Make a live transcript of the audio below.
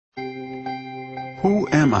Who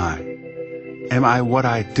am I? Am I what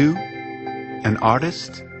I do? An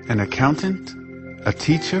artist? An accountant? A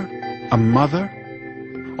teacher? A mother?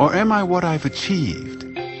 Or am I what I've achieved?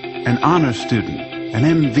 An honor student? An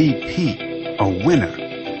MVP? A winner?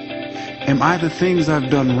 Am I the things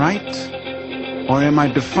I've done right? Or am I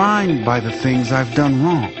defined by the things I've done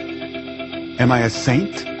wrong? Am I a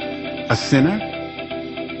saint? A sinner?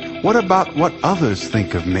 What about what others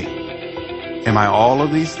think of me? Am I all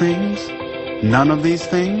of these things? None of these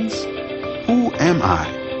things? Who am I?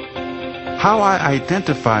 How I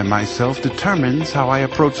identify myself determines how I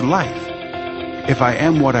approach life. If I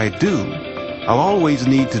am what I do, I'll always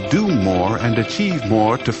need to do more and achieve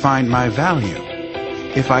more to find my value.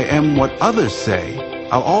 If I am what others say,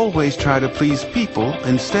 I'll always try to please people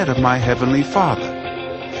instead of my Heavenly Father.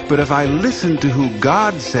 But if I listen to who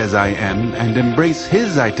God says I am and embrace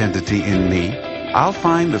His identity in me, I'll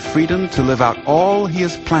find the freedom to live out all He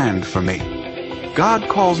has planned for me. God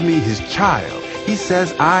calls me His child. He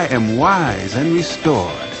says I am wise and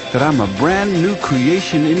restored, that I'm a brand new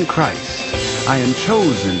creation in Christ. I am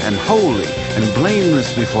chosen and holy and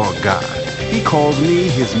blameless before God. He calls me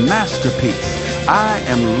His masterpiece. I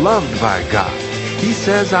am loved by God. He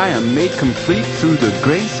says I am made complete through the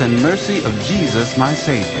grace and mercy of Jesus, my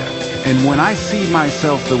Savior. And when I see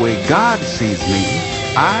myself the way God sees me,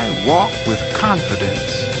 I walk with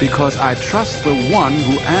confidence because I trust the one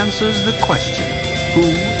who answers the question, who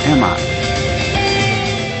am I?